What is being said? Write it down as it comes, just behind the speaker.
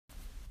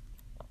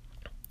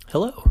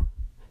Hello,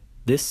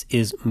 this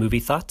is Movie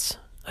Thoughts.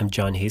 I'm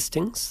John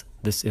Hastings.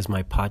 This is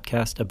my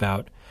podcast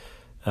about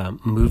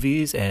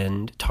movies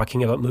and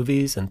talking about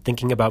movies and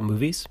thinking about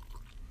movies.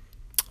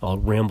 I'll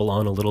ramble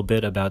on a little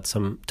bit about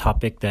some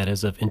topic that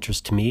is of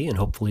interest to me and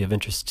hopefully of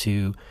interest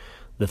to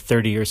the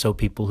 30 or so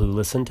people who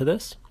listen to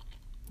this.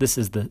 This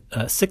is the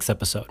sixth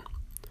episode.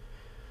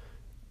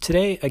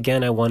 Today,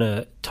 again, I want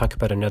to talk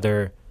about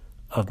another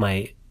of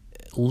my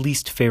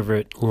least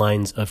favorite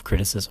lines of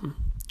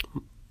criticism.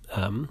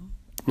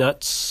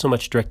 Not so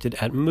much directed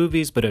at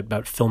movies, but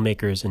about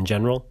filmmakers in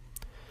general.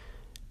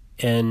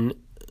 And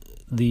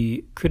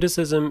the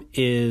criticism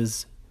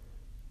is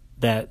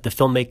that the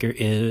filmmaker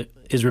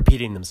is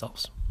repeating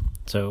themselves.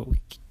 So,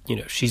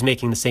 she's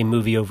making the same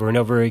movie over and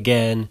over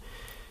again.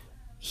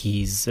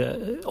 He's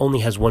only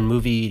has one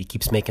movie. He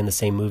keeps making the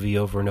same movie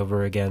over and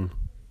over again.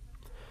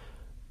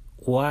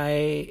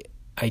 Why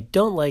I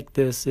don't like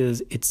this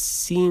is it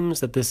seems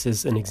that this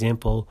is an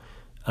example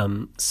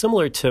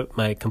similar to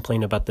my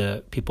complaint about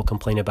the people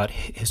complain about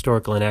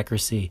historical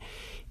inaccuracy.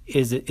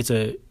 It's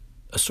a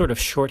sort of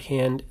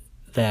shorthand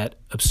that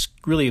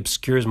really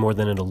obscures more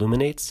than it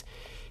illuminates.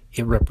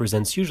 It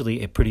represents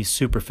usually a pretty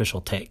superficial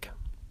take.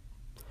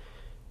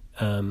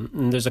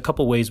 And there's a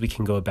couple ways we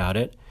can go about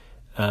it.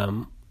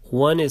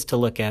 One is to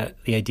look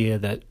at the idea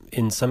that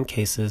in some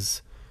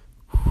cases,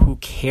 who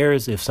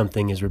cares if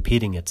something is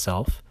repeating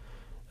itself?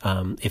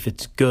 If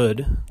it's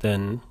good,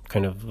 then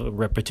kind of a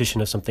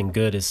repetition of something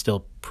good is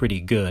still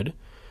pretty good.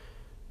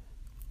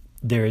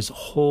 There's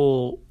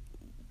whole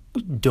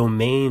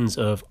domains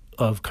of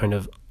kind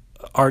of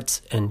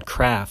arts and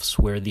crafts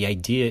where the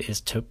idea is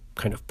to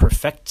kind of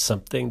perfect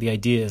something. The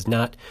idea is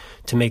not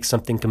to make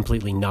something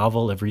completely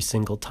novel every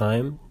single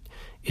time.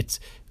 It's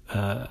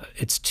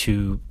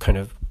to kind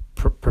of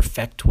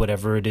perfect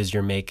whatever it is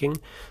you're making.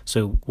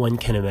 So one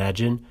can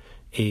imagine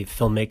a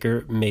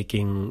filmmaker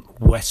making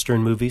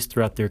Western movies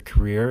throughout their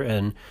career,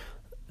 and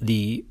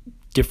the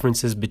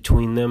differences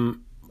between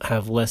them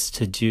have less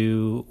to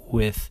do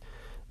with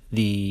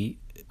the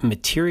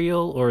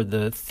material or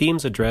the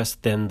themes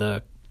addressed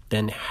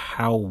than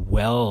how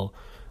well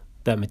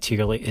that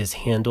material is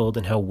handled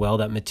and how well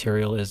that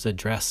material is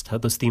addressed, how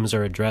those themes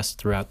are addressed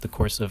throughout the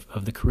course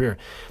of the career.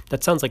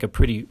 That sounds like a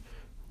pretty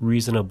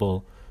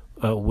reasonable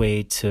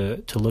way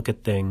to look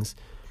at things.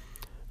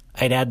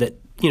 I'd add that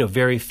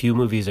very few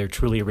movies are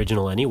truly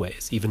original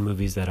anyways, even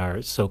movies that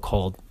are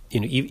so-called,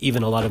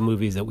 even a lot of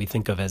movies that we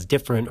think of as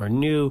different or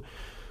new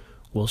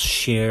will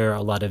share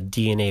a lot of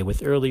DNA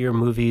with earlier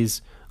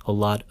movies. A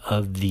lot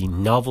of the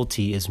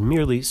novelty is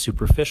merely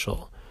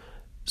superficial.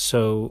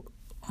 So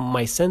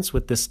my sense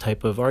with this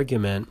type of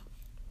argument,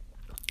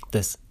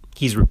 this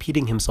he's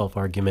repeating himself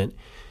argument,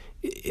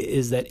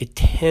 is that it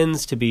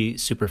tends to be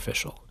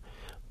superficial.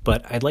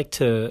 But I'd like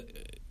to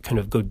kind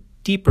of go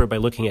deeper by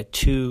looking at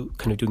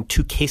doing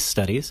two case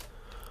studies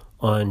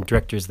on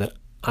directors that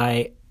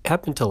I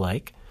happen to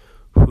like,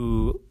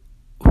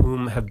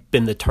 whom have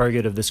been the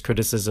target of this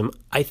criticism,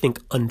 I think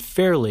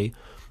unfairly,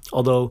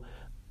 although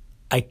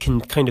I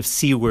can kind of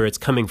see where it's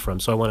coming from.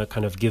 So I want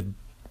to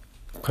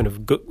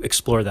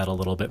explore that a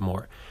little bit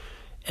more.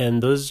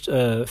 And those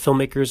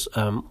filmmakers,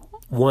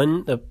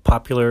 one, a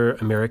popular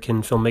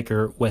American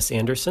filmmaker, Wes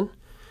Anderson,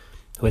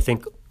 who I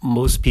think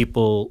most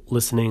people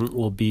listening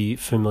will be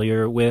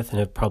familiar with and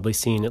have probably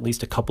seen at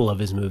least a couple of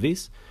his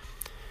movies.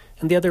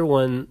 And the other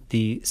one,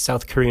 the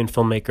South Korean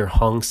filmmaker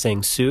Hong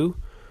Sang-soo,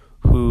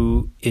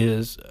 who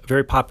is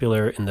very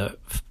popular in the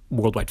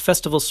worldwide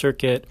festival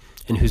circuit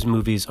and whose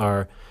movies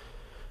are,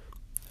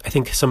 I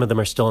think some of them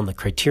are still on the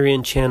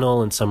Criterion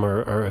Channel and some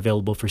are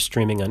available for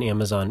streaming on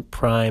Amazon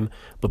Prime,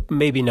 but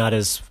maybe not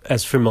as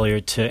familiar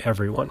to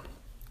everyone.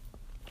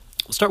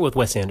 We'll start with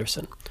Wes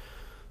Anderson.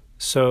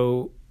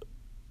 So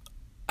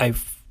I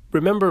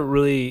remember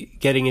really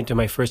getting into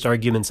my first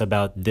arguments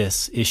about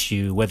this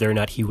issue, whether or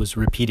not he was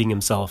repeating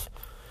himself,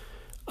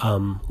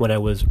 when I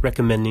was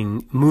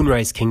recommending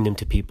Moonrise Kingdom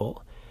to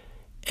people.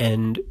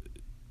 And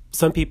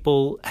some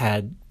people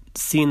had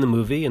seen the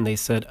movie and they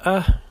said,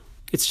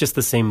 it's just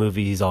the same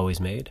movie he's always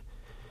made.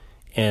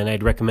 And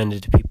I'd recommend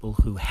it to people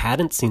who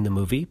hadn't seen the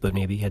movie, but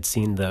maybe had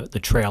seen the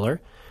trailer.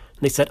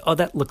 And they said,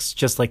 that looks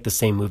just like the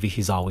same movie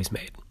he's always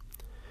made.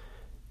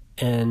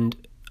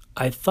 And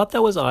I thought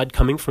that was odd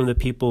coming from the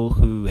people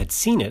who had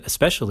seen it,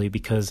 especially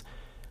because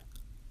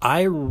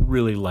I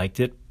really liked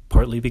it,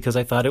 partly because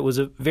I thought it was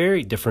a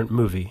very different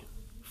movie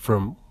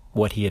from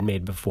what he had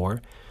made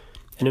before.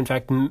 And in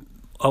fact,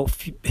 a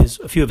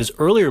few of his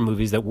earlier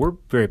movies that were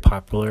very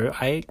popular,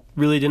 I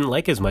really didn't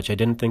like as much. I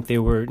didn't think they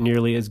were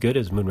nearly as good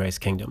as Moonrise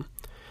Kingdom.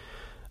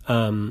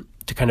 To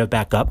kind of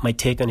back up, my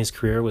take on his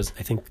career was,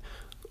 I think,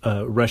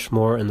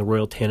 Rushmore and The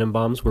Royal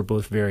Tenenbaums were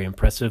both very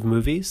impressive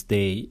movies.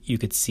 You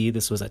could see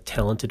this was a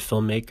talented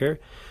filmmaker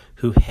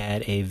who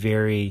had a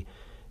very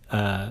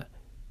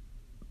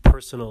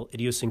personal,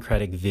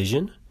 idiosyncratic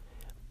vision,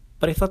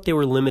 but I thought they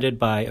were limited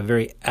by a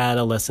very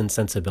adolescent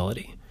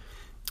sensibility.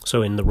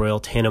 So in The Royal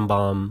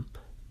Tenenbaums,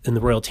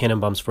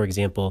 for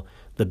example,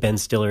 the Ben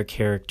Stiller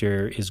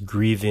character is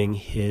grieving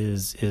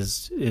his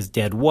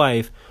dead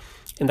wife,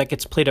 and that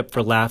gets played up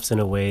for laughs in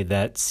a way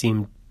that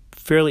seemed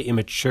fairly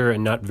immature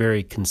and not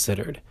very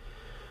considered.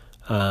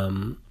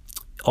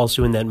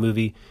 Also in that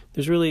movie,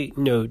 there's really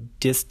no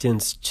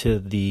distance to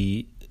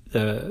the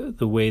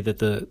way that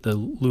the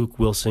Luke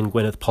Wilson,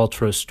 Gwyneth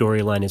Paltrow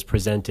storyline is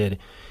presented.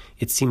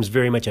 It seems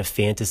very much a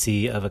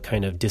fantasy of a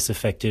kind of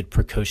disaffected,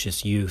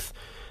 precocious youth,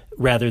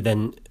 rather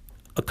than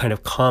a kind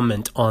of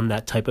comment on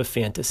that type of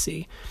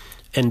fantasy.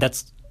 And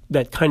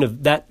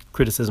that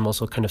criticism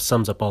also kind of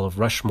sums up all of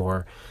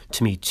Rushmore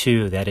to me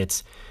too, that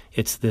it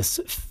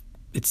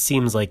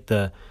seems like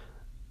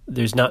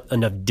there's not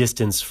enough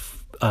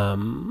distance.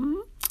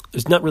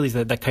 There's not really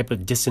that type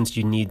of distance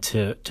you need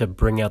to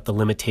bring out the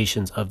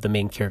limitations of the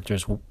main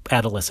character's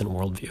adolescent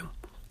worldview.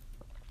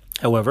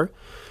 However,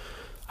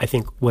 I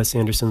think Wes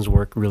Anderson's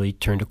work really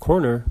turned a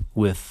corner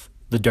with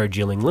The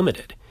Darjeeling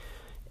Limited.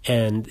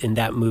 And in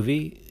that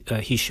movie,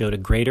 he showed a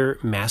greater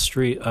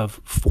mastery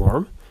of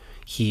form.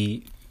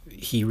 He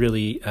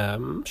really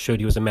showed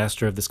he was a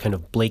master of this kind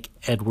of Blake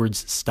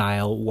Edwards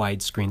style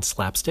widescreen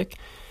slapstick.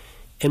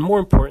 And more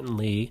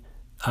importantly,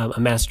 a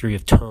mastery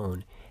of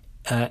tone.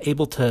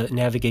 Able to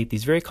navigate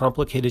these very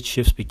complicated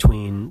shifts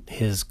between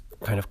his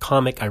kind of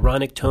comic,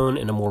 ironic tone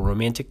and a more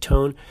romantic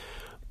tone,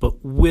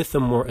 but with a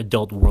more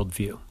adult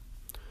worldview.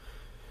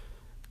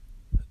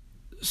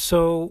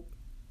 So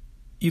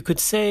you could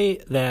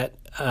say that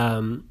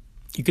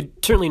you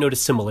could certainly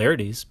notice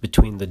similarities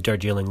between the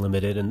Darjeeling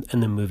Limited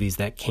and the movies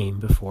that came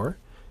before.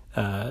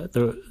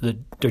 The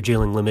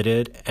Darjeeling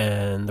Limited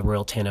and the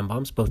Royal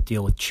Tenenbaums both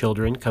deal with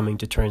children coming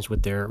to terms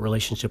with their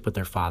relationship with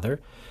their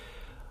father.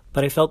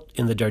 But I felt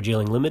in the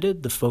Darjeeling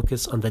Limited, the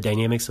focus on the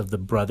dynamics of the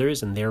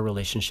brothers and their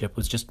relationship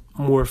was just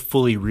more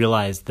fully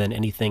realized than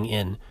anything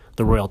in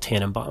the Royal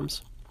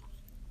Tenenbaums.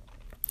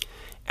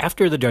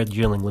 After the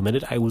Darjeeling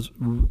Limited, I was,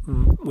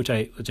 which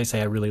I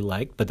say I really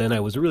liked, but then I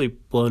was really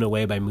blown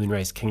away by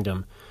Moonrise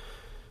Kingdom,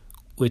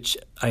 which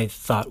I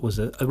thought was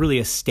a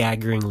really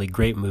staggeringly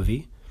great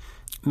movie,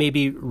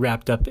 maybe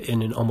wrapped up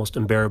in an almost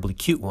unbearably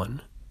cute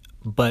one.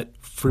 But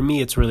for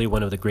me, it's really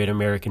one of the great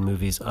American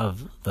movies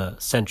of the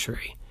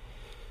century.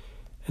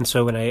 And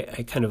so when I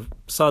kind of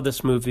saw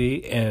this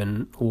movie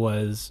and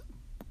was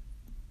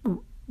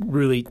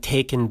really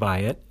taken by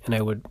it, and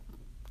I would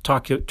try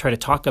to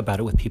talk about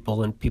it with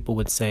people, and people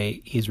would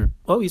say, he's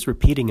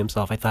repeating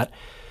himself. I thought,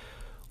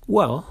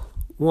 well,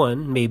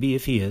 one, maybe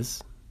if he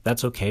is,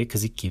 that's okay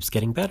because he keeps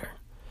getting better.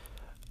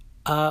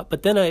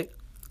 But then I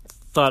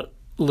thought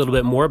a little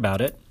bit more about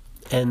it.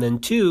 And then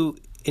two,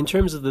 in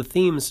terms of the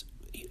themes,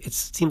 it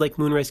seemed like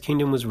Moonrise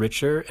Kingdom was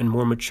richer and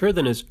more mature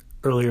than his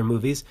earlier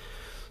movies.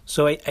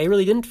 So I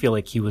really didn't feel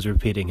like he was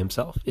repeating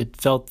himself. It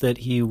felt that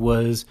he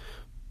was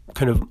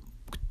kind of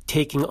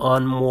taking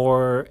on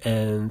more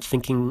and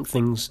thinking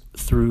things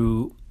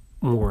through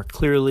more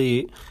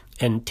clearly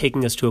and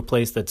taking us to a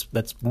place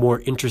that's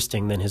more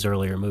interesting than his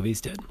earlier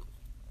movies did.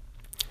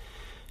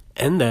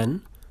 And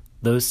then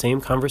those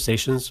same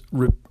conversations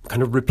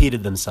kind of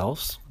repeated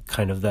themselves.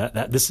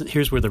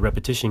 Here's where the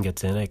repetition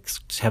gets in. I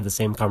have the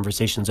same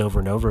conversations over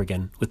and over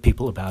again with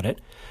people about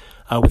it.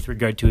 With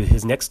regard to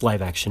his next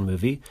live-action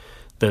movie,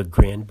 The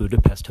Grand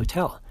Budapest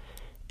Hotel.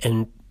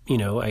 And,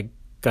 I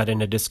got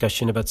in a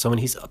discussion about someone,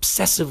 he's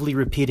obsessively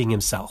repeating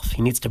himself.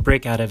 He needs to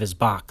break out of his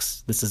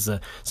box. This is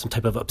some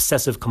type of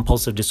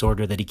obsessive-compulsive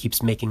disorder that he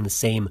keeps making the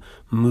same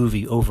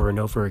movie over and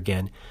over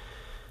again.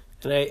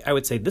 And I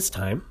would say this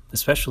time,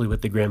 especially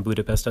with The Grand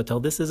Budapest Hotel,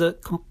 this is a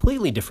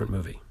completely different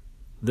movie.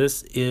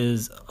 This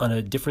is on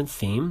a different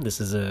theme.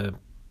 This is a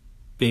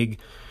big,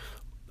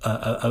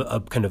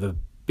 kind of a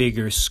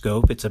bigger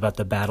scope. It's about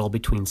the battle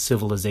between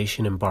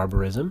civilization and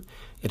barbarism.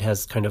 It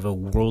has kind of a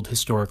world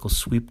historical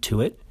sweep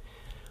to it.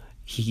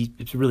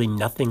 It's really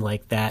nothing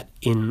like that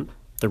in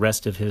the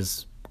rest of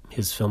his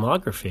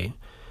filmography.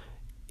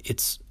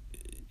 It's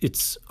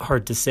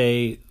hard to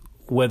say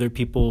whether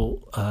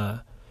people.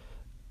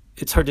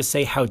 It's hard to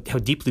say how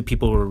deeply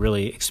people were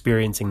really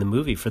experiencing the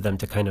movie for them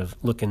to kind of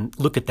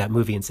look at that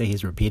movie and say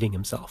he's repeating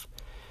himself.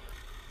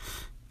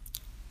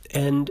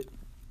 And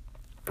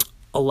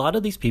a lot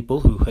of these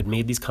people who had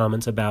made these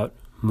comments about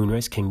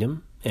Moonrise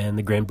Kingdom and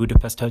the Grand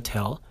Budapest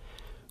Hotel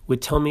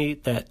would tell me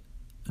that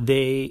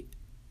they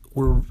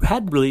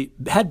had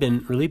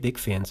been really big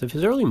fans of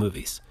his early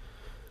movies.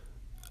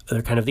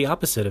 They're kind of the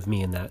opposite of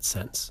me in that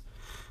sense.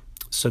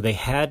 So they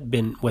had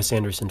been Wes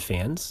Anderson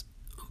fans,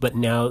 but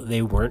now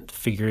they weren't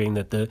figuring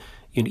that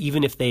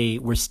even if they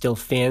were still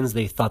fans,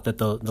 they thought that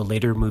the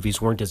later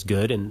movies weren't as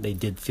good, and they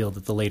did feel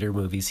that the later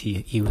movies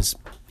he was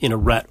in a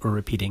rut or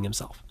repeating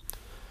himself.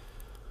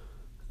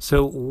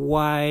 So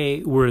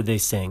why were they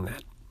saying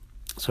that?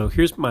 So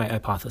here's my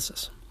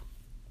hypothesis.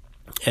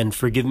 And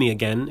forgive me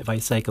again if I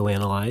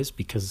psychoanalyze,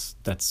 because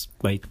that's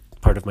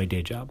part of my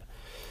day job.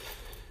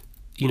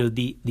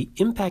 The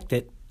impact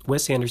that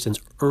Wes Anderson's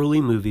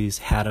early movies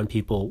had on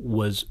people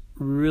was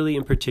really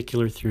in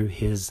particular through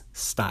his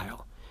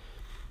style.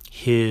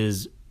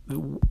 His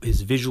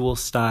visual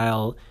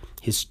style,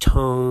 his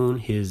tone,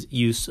 his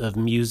use of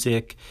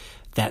music,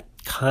 that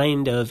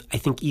kind of, I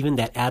think even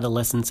that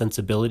adolescent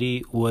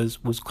sensibility was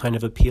kind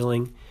of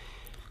appealing.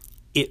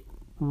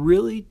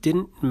 really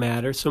didn't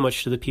matter so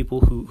much to the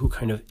people who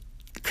kind of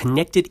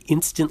connected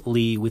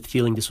instantly with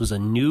feeling this was a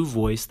new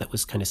voice that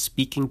was kind of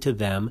speaking to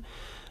them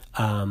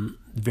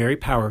very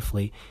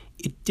powerfully.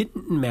 It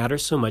didn't matter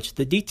so much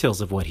the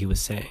details of what he was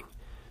saying.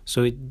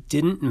 So it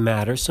didn't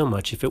matter so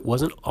much if it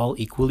wasn't all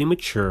equally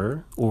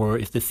mature, or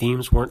if the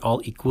themes weren't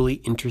all equally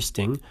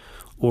interesting,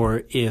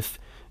 or if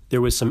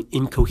there was some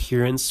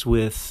incoherence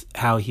with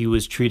how he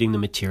was treating the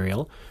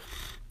material.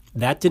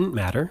 That didn't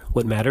matter.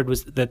 What mattered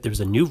was that there was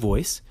a new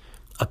voice,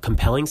 a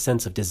compelling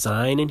sense of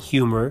design and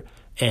humor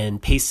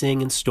and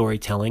pacing and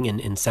storytelling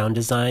and sound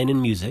design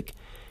and music,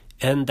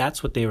 and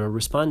that's what they were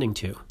responding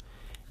to.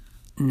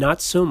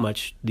 Not so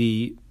much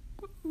the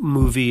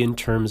movie in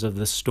terms of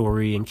the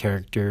story and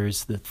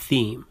characters, the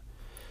theme.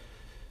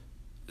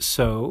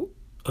 So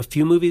a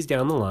few movies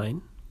down the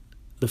line,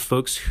 the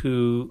folks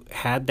who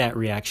had that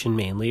reaction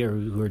mainly, or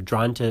who were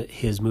drawn to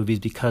his movies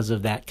because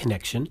of that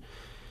connection,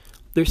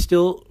 they're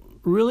still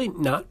really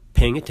not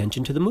paying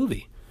attention to the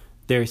movie.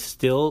 They're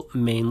still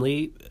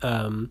mainly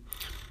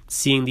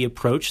seeing the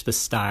approach, the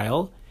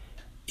style.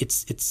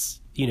 It's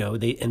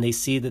they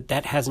see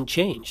that hasn't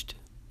changed.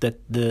 That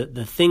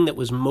the thing that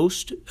was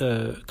most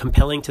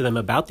compelling to them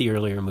about the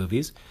earlier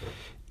movies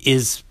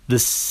is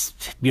this,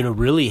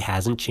 really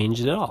hasn't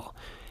changed at all.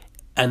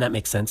 And that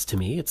makes sense to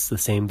me. It's the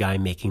same guy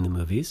making the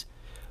movies.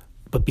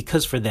 But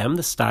because for them,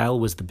 the style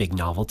was the big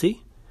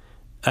novelty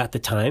at the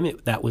time,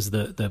 that was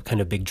the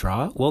kind of big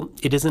draw. Well,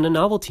 it isn't a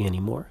novelty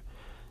anymore.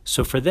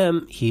 So for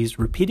them, he's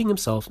repeating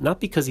himself, not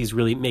because he's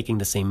really making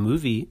the same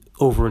movie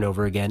over and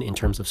over again in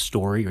terms of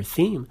story or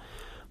theme,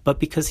 but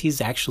because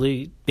he's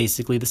actually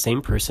basically the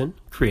same person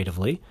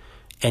creatively,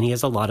 and he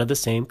has a lot of the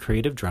same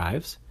creative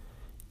drives.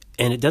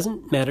 And it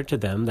doesn't matter to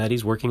them that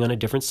he's working on a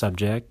different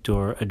subject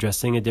or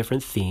addressing a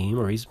different theme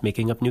or he's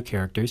making up new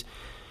characters.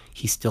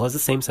 He still has the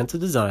same sense of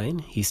design.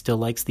 He still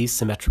likes these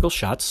symmetrical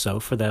shots. So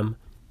for them,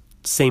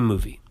 same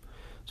movie.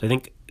 So I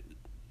think,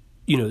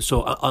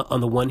 so on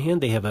the one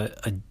hand, they have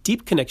a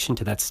deep connection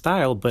to that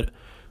style, but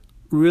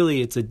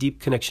really it's a deep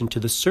connection to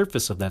the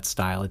surface of that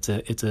style. It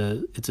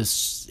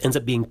ends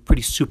up being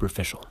pretty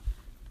superficial.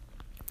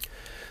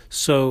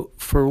 So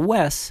for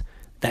Wes,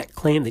 that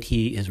claim that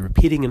he is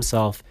repeating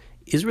himself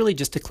is really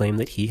just a claim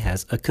that he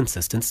has a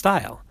consistent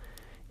style.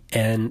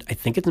 And I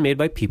think it's made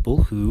by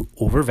people who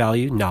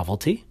overvalue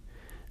novelty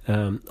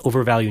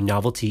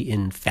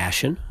in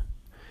fashion.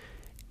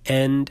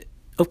 And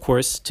of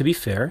course, to be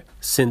fair,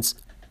 since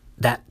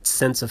that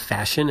sense of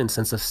fashion and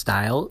sense of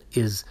style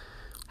is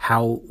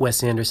how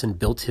Wes Anderson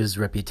built his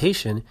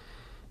reputation,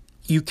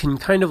 you can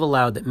kind of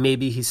allow that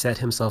maybe he set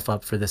himself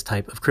up for this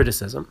type of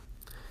criticism.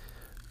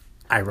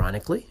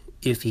 Ironically,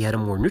 if he had a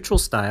more neutral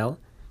style,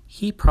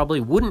 he probably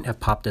wouldn't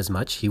have popped as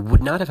much. He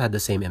would not have had the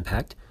same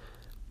impact.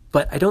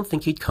 But I don't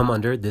think he'd come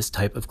under this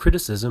type of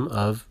criticism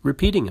of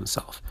repeating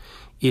himself.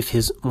 If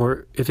his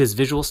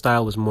visual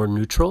style was more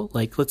neutral,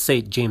 like let's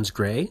say James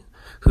Gray,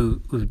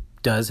 who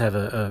does have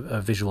a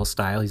visual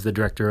style. He's the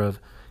director of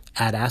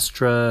Ad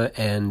Astra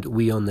and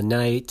We Own the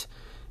Night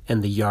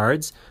and The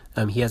Yards.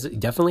 He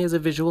definitely has a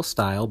visual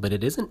style, but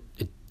it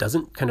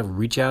doesn't kind of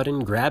reach out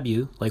and grab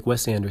you like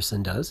Wes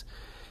Anderson does.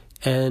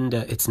 And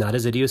it's not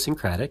as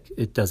idiosyncratic.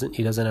 He doesn't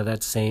have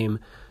that same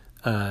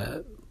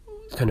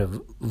kind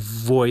of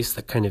voice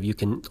that kind of you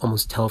can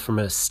almost tell from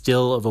a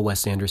still of a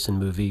Wes Anderson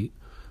movie,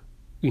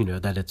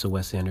 that it's a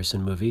Wes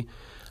Anderson movie.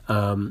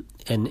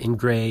 And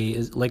Gray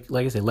is, like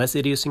I say, less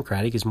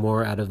idiosyncratic, is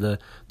more out of the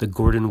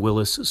Gordon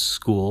Willis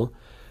school.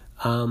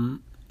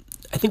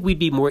 I think we'd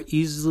be more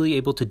easily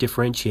able to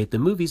differentiate the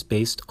movies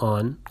based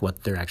on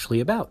what they're actually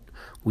about.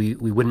 We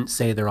wouldn't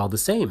say they're all the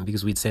same,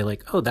 because we'd say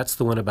like, oh, that's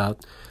the one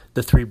about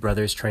the three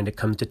brothers trying to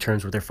come to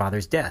terms with their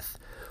father's death.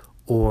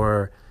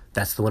 Or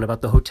that's the one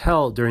about the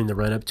hotel during the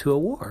run-up to a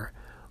war.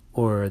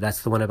 Or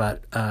that's the one about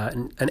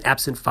an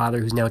absent father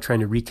who's now trying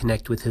to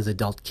reconnect with his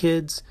adult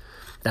kids.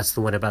 That's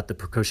the one about the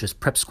precocious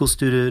prep school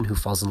student who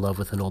falls in love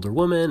with an older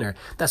woman. Or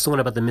that's the one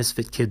about the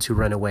misfit kids who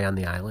run away on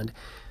the island.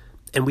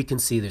 And we can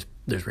see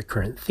there's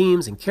recurrent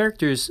themes and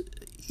characters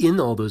in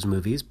all those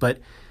movies, but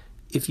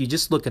if you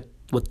just look at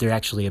what they're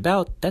actually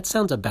about, that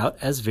sounds about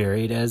as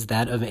varied as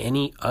that of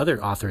any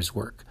other author's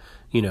work.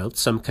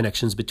 Some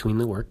connections between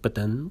the work, but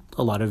then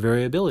a lot of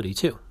variability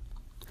too.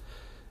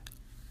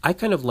 I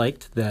kind of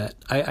liked that.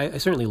 I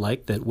certainly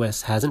liked that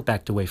Wes hasn't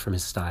backed away from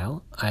his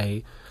style.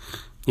 I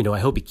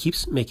hope he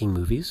keeps making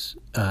movies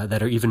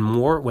that are even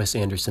more Wes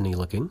Anderson-y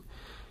looking.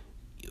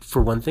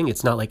 For one thing,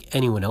 it's not like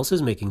anyone else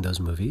is making those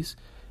movies.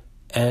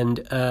 And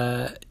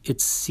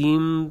it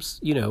seems,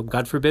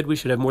 God forbid we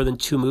should have more than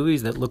 2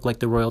 movies that look like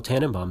the Royal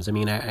Tannenbaums. I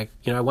mean, I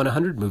want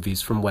 100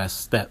 movies from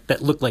Wes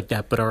that look like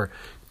that, but are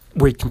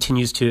where he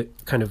continues to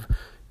kind of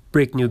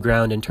break new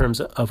ground in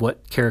terms of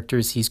what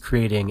characters he's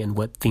creating and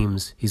what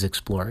themes he's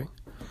exploring.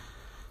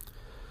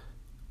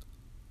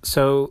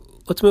 So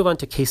let's move on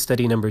to case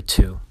study number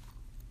 2.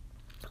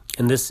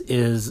 And this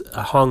is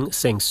Hong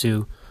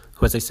Sang-soo,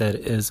 who, as I said,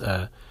 is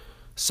a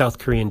South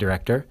Korean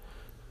director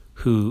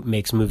who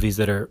makes movies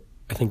that are,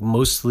 I think,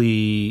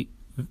 mostly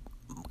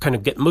kind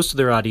of get most of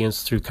their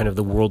audience through kind of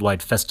the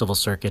worldwide festival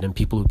circuit and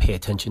people who pay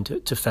attention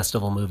to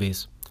festival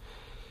movies.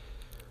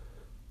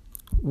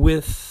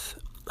 With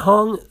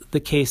Hong,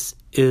 the case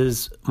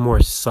is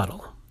more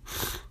subtle.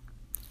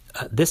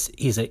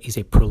 He's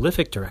a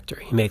prolific director.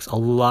 He makes a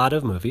lot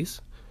of movies,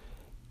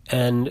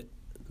 and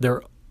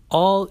they're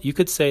all, you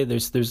could say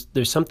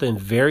there's something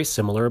very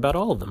similar about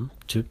all of them,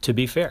 to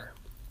be fair.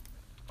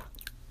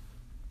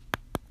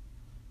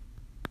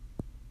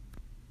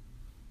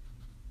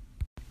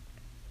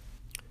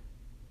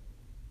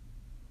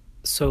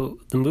 So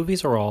the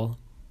movies are all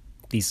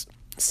these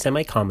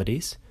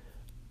semi-comedies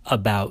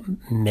about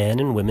men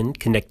and women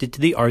connected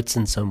to the arts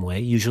in some way,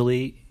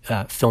 usually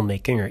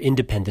filmmaking or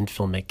independent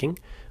filmmaking,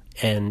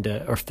 and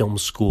or film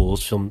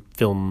schools,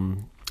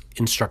 film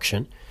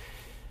instruction.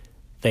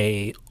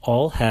 They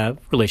all have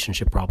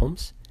relationship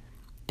problems.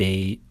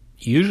 They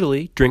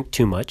usually drink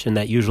too much, and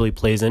that usually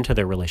plays into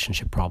their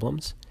relationship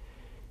problems.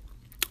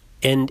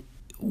 And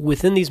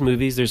within these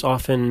movies, there's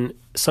often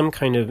some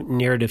kind of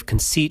narrative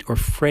conceit or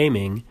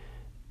framing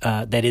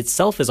that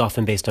itself is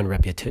often based on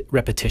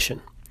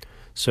repetition.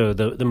 So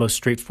the most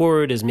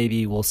straightforward is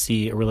maybe we'll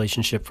see a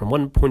relationship from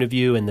one point of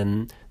view and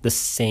then the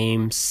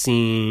same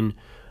scene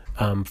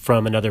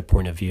from another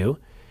point of view.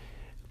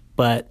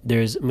 But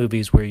there's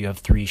movies where you have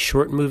 3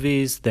 short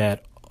movies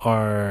that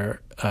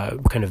are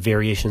kind of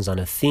variations on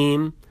a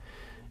theme.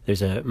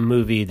 There's a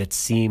movie that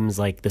seems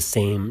like the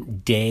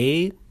same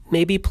day,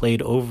 maybe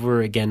played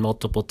over again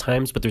multiple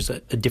times, but there's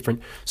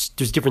different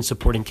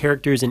supporting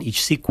characters in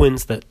each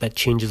sequence that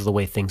changes the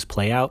way things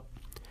play out.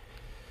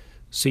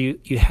 So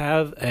you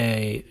have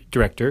a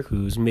director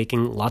who's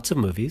making lots of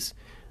movies.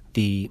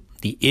 The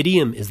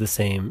idiom is the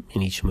same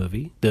in each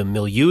movie. The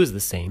milieu is the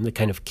same. The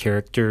kind of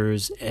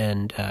characters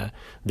and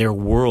their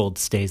world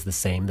stays the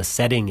same. The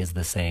setting is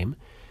the same.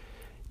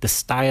 The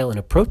style and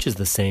approach is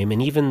the same.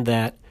 And even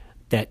that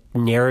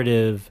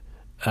narrative,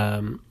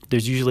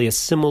 there's usually a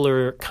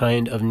similar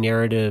kind of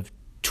narrative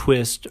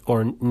twist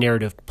or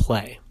narrative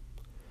play.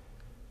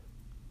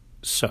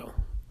 So,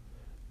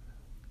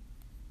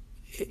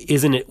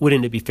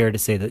 wouldn't it be fair to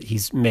say that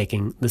he's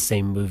making the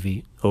same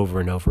movie over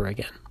and over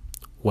again?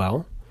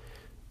 Well,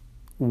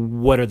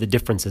 what are the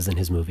differences in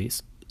his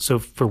movies? So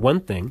for one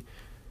thing,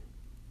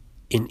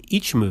 in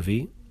each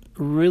movie,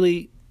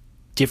 really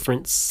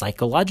different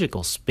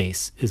psychological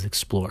space is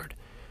explored.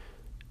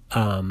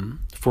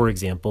 For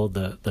example,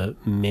 the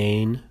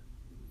main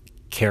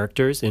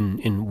characters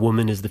in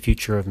Woman is the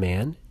Future of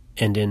Man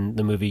and in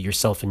the movie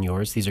Yourself and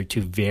Yours, these are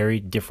 2 very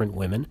different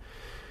women.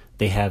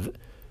 They have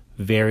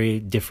very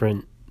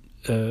different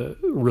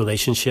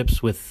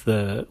relationships with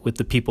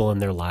the people in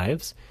their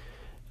lives.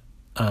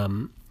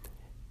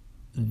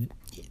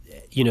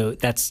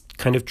 That's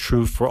kind of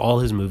true for all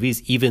his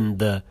movies. Even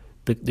the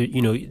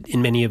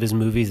in many of his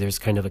movies, there's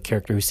kind of a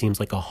character who seems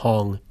like a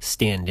Hong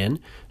stand-in,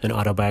 an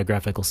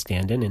autobiographical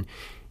stand-in, and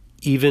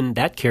even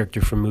that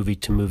character from movie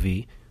to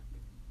movie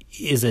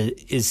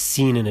is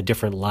seen in a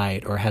different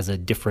light or has a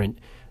different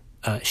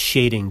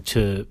shading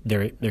to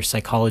their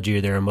psychology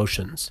or their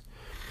emotions.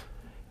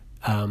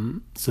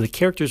 So the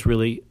characters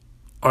really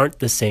aren't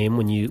the same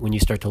when you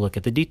start to look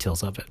at the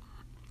details of it.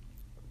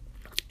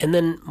 And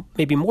then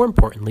maybe more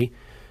importantly,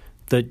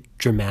 the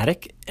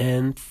dramatic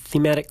and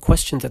thematic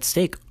questions at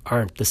stake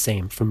aren't the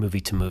same from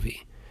movie to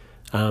movie.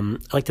 I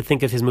like to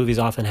think of his movies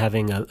often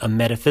having a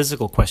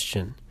metaphysical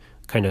question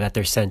kind of at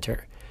their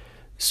center.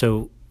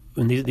 So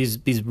and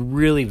these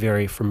really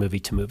vary from movie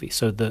to movie.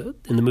 So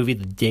in the movie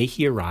The Day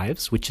He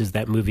Arrives, which is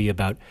that movie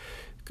about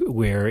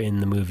where in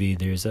the movie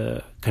there's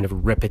a kind of a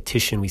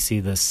repetition. We see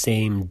the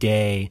same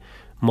day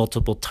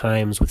multiple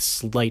times with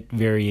slight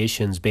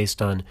variations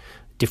based on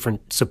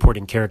different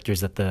supporting characters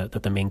that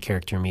the main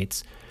character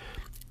meets.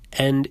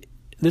 And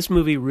this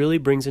movie really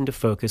brings into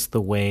focus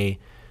the way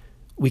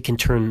we can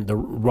turn the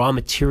raw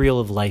material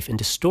of life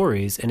into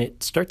stories, and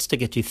it starts to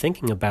get you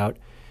thinking about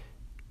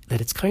that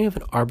it's kind of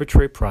an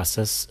arbitrary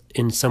process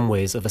in some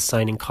ways of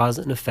assigning cause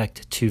and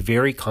effect to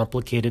very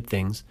complicated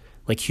things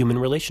like human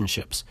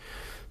relationships.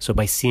 So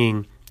by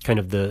seeing kind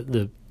of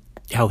the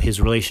how his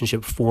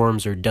relationship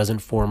forms or doesn't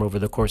form over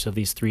the course of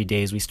these 3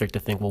 days, we start to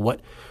think, well,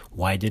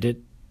 why did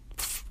it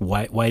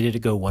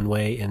go one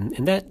way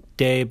in that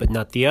day but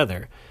not the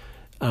other?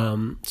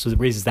 So it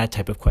raises that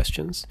type of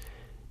questions.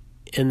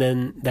 And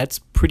then that's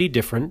pretty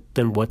different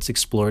than what's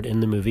explored in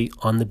the movie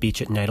On the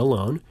Beach at Night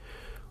Alone,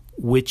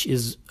 which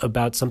is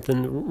about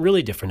something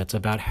really different. It's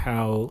about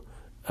how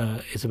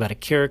it's about a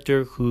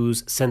character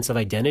whose sense of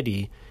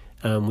identity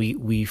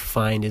we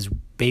find is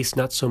based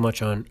not so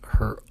much on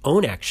her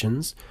own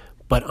actions,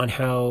 but on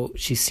how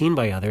she's seen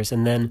by others,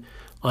 and then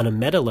on a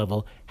meta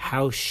level,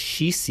 how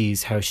she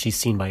sees how she's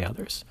seen by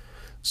others.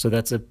 So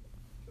that's a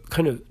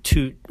kind of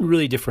 2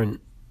 really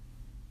different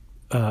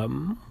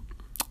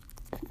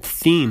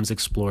themes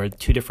explored,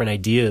 2 different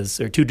ideas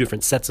or 2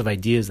 different sets of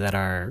ideas that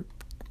are,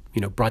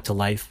 brought to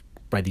life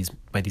by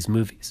these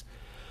movies.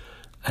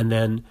 And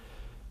then,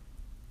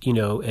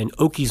 in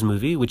Oki's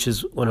movie, which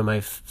is one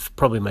of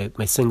probably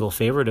my single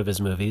favorite of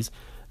his movies,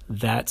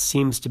 that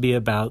seems to be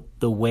about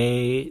the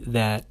way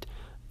that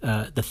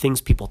the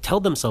things people tell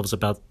themselves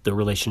about the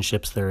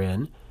relationships they're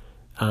in,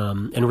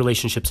 and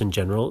relationships in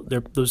general,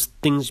 those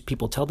things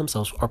people tell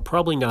themselves are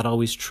probably not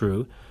always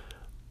true,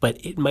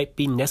 but it might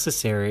be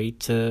necessary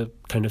to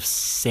kind of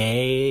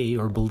say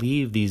or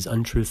believe these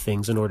untrue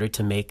things in order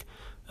to make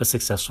a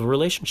successful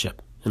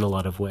relationship in a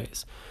lot of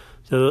ways.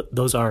 So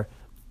those are,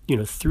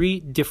 3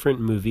 different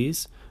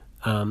movies.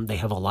 They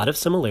have a lot of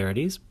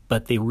similarities,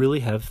 but they really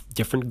have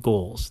different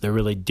goals. They're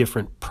really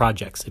different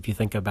projects if you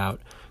think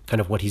about kind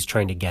of what he's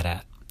trying to get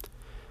at.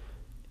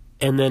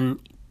 And then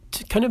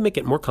to kind of make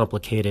it more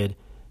complicated,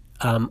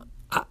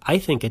 I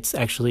think it's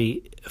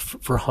actually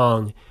for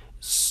Hong,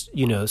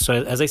 so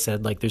as I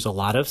said, like there's a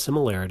lot of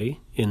similarity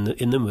in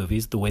the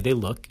movies, the way they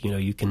look.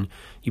 You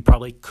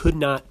probably could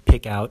not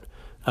pick out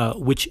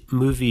which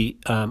movie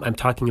I'm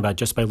talking about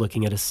just by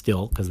looking at a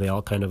still, because they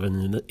all kind of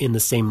in the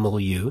same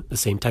milieu, the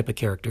same type of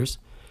characters.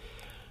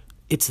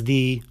 It's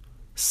the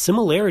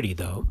similarity,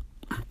 though,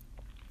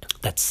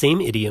 that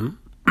same idiom,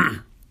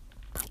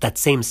 that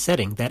same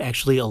setting, that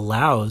actually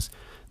allows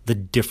the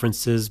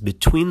differences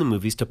between the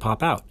movies to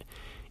pop out.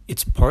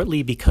 It's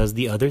partly because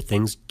the other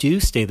things do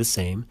stay the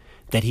same,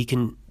 that he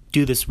can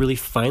do this really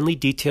finely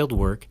detailed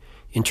work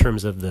in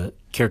terms of the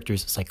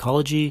character's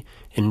psychology,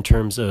 and in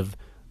terms of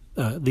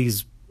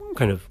these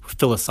kind of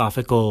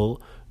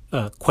philosophical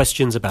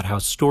questions about how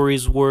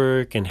stories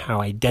work and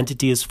how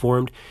identity is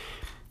formed.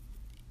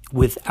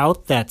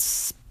 Without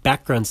that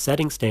background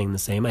setting staying the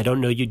same, I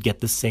don't know you'd get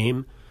the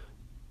same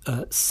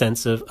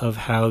sense of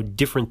how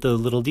different the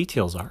little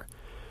details are.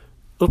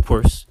 Of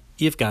course,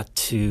 you've got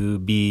to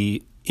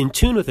be in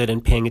tune with it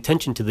and paying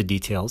attention to the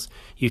details.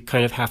 You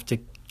kind of have to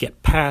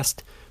get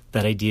past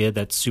that idea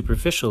that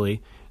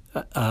superficially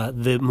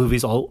the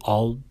movies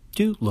all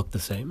do look the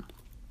same.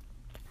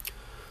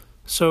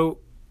 So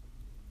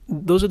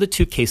those are the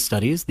 2 case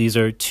studies. These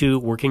are 2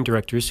 working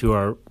directors who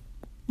are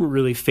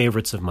really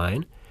favorites of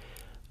mine.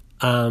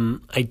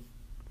 I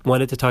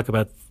wanted to talk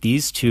about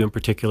these 2 in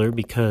particular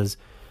because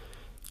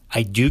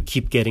I do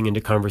keep getting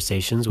into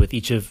conversations with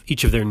each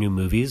of their new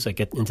movies. I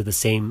get into the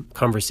same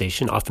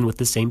conversation, often with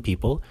the same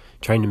people,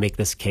 trying to make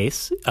this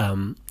case.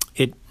 I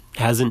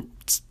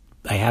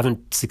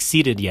haven't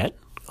succeeded yet.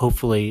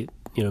 Hopefully,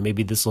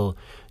 maybe this will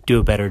do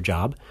a better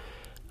job.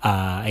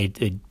 I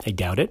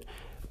doubt it.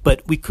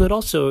 But we could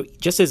also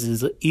just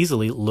as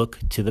easily look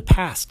to the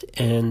past.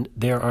 And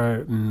there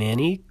are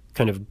many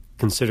kind of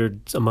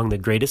considered among the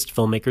greatest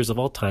filmmakers of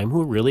all time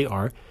who really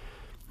are,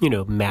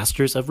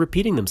 masters of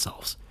repeating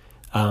themselves.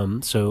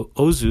 So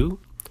Ozu,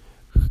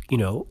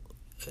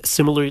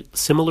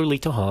 similarly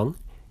to Hong,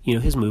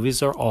 his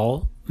movies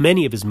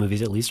many of his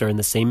movies at least, are in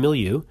the same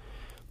milieu.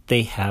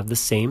 They have the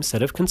same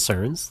set of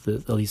concerns,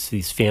 at least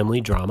these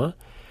family drama,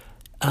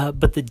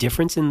 but the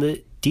difference in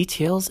the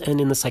details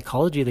and in the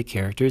psychology of the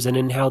characters and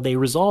in how they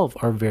resolve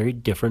are very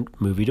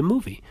different movie to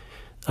movie.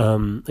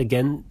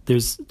 Again,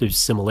 there's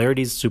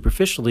similarities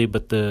superficially,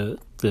 but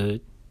the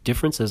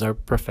differences are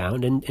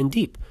profound and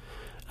deep,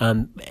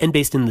 and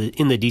based in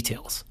the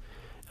details.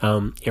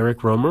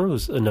 Eric Romer,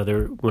 who's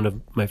another one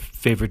of my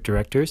favorite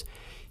directors,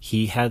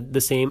 he had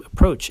the same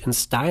approach and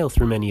style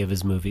through many of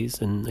his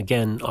movies, and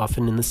again,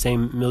 often in the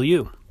same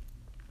milieu.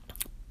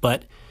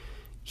 But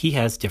he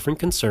has different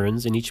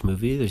concerns in each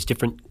movie. There's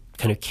different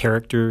kind of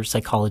character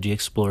psychology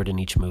explored in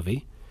each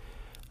movie.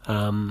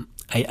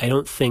 I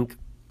don't think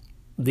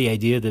the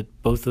idea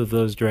that both of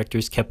those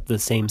directors kept the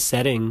same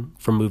setting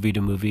from movie to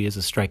movie is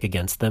a strike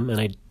against them,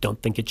 and I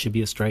don't think it should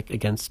be a strike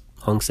against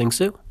Hong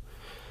Sang-soo.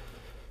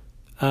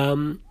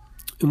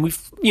 And we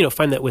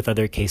find that with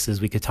other cases.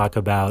 We could talk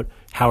about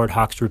Howard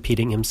Hawks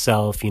repeating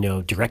himself,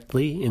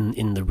 directly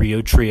in the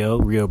Rio trio.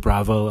 Rio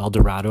Bravo, El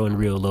Dorado, and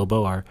Rio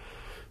Lobo are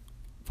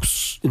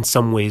in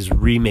some ways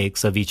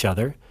remakes of each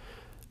other.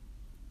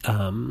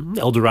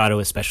 El Dorado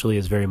especially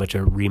is very much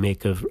a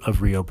remake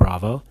of Rio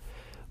Bravo.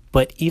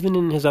 But even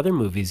in his other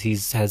movies, he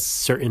has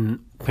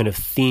certain kind of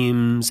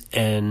themes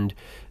and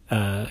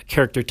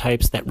character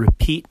types that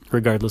repeat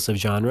regardless of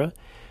genre.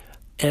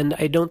 And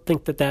I don't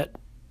think that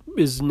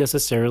is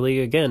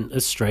necessarily, again,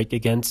 a strike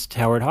against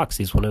Howard Hawks.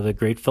 He's one of the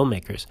great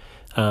filmmakers.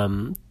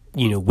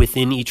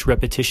 Within each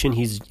repetition,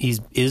 he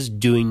is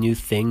doing new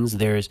things.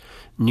 There's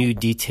new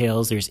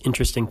details. There's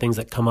interesting things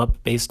that come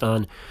up based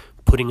on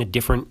putting a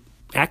different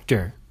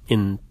actor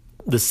in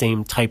the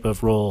same type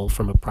of role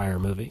from a prior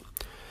movie.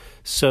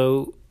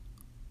 So,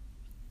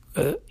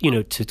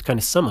 to kind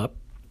of sum up,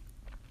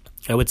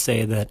 I would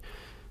say that,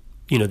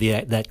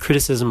 that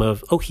criticism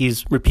of,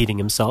 he's repeating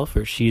himself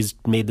or she's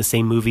made the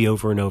same movie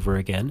over and over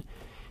again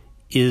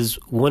is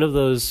one of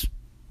those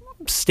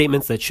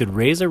statements that should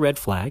raise a red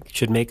flag,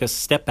 should make us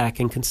step back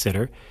and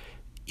consider,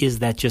 is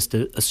that just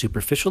a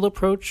superficial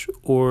approach?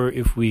 Or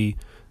if we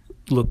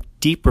look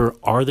deeper,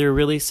 are there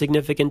really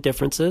significant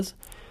differences?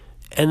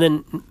 And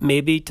then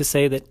maybe to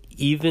say that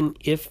even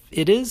if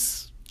it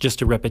is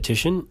just a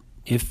repetition,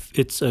 if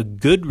it's a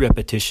good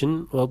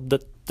repetition, well,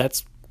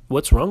 that's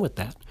what's wrong with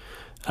that.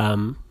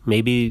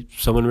 Maybe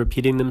someone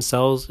repeating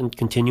themselves and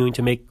continuing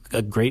to make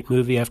a great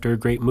movie after a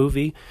great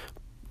movie,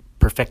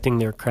 perfecting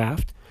their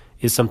craft,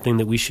 is something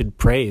that we should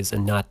praise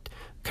and not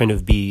kind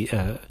of be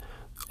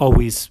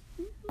always,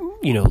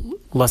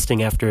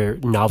 lusting after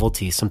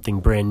novelty, something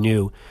brand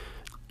new.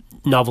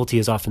 Novelty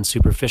is often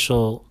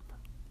superficial.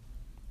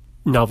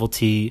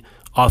 Novelty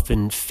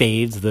often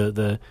fades.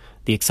 The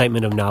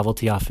excitement of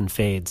novelty often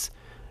fades.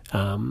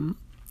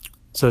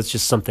 So it's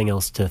just something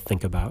else to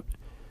think about.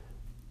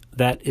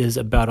 That is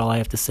about all I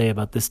have to say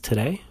about this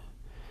today.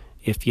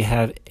 If you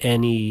have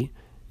any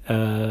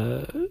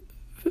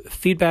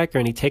feedback or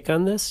any take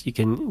on this, you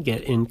can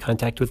get in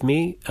contact with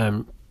me,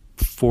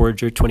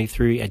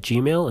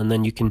 forager23@gmail.com, and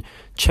then you can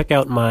check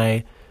out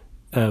my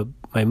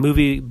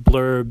movie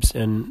blurbs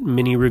and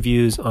mini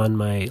reviews on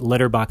my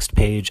Letterboxd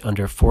page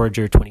under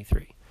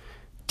Forager23.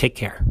 Take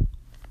care.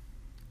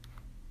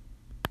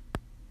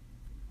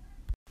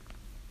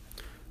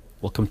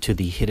 Welcome to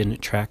the Hidden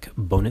Track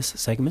bonus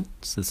segment.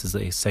 So this is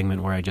a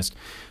segment where I just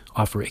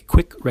offer a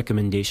quick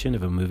recommendation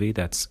of a movie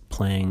that's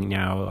playing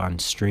now on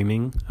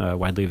streaming,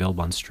 widely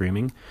available on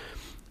streaming.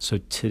 So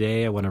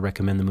today I want to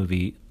recommend the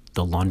movie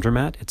The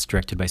Laundromat. It's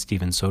directed by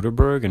Steven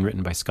Soderbergh and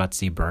written by Scott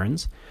Z.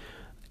 Burns.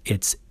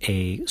 It's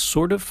a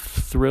sort of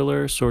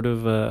thriller, sort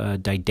of a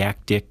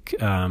didactic,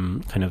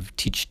 kind of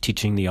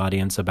teaching the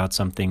audience about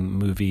something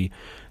movie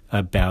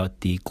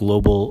about the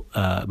global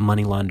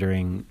money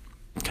laundering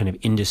kind of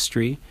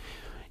industry.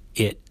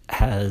 It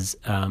has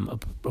a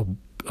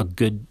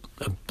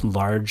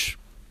large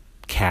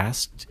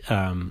cast,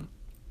 and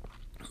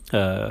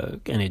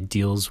it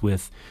deals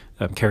with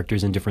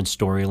characters in different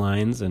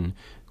storylines, and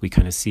we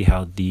kind of see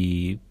how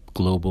the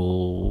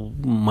global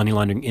money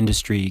laundering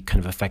industry kind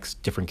of affects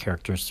different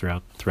characters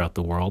throughout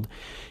the world.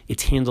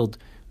 It's handled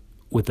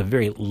with a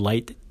very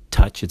light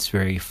touch. It's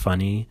very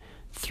funny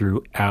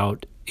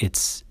throughout.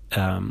 It's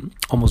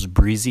almost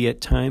breezy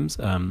at times.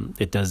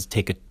 It does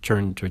take a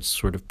turn towards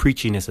sort of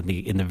preachiness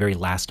in the very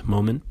last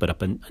moment,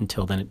 but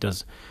until then, it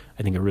does,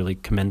 I think, a really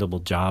commendable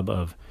job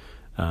of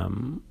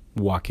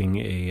walking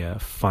a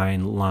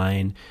fine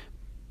line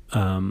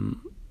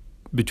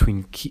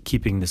between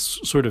keeping this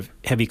sort of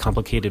heavy,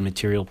 complicated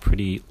material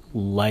pretty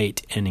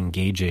light and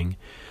engaging.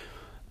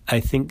 I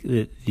think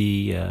that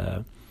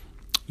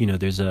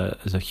there's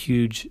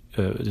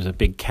a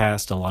big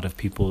cast, a lot of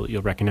people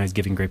you'll recognize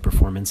giving great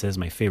performances.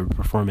 My favorite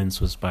performance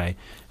was by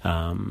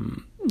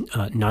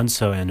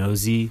Nonso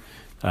Anozie,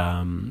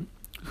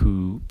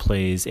 who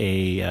plays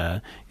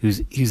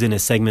who's in a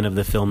segment of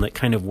the film that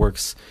kind of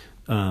works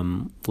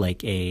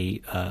like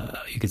you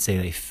could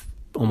say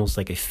almost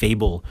like a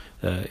fable,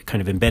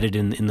 kind of embedded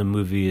in the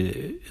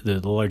movie,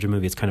 the larger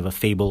movie. It's kind of a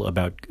fable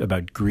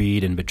about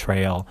greed and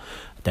betrayal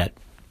that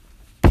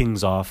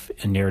pings off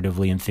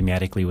narratively and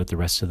thematically with the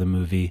rest of the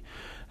movie.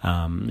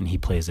 And he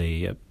plays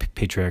a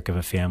patriarch of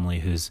a family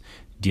who's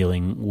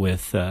dealing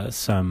with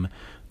some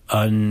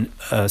kind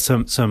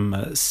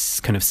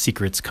of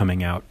secrets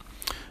coming out,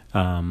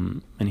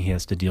 and he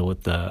has to deal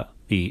with the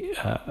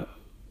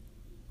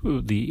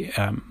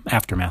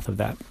aftermath of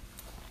that.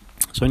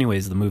 So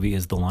anyways, the movie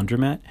is The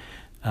Laundromat.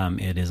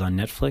 It is on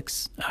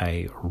Netflix.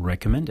 I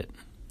recommend it.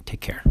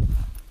 Take care.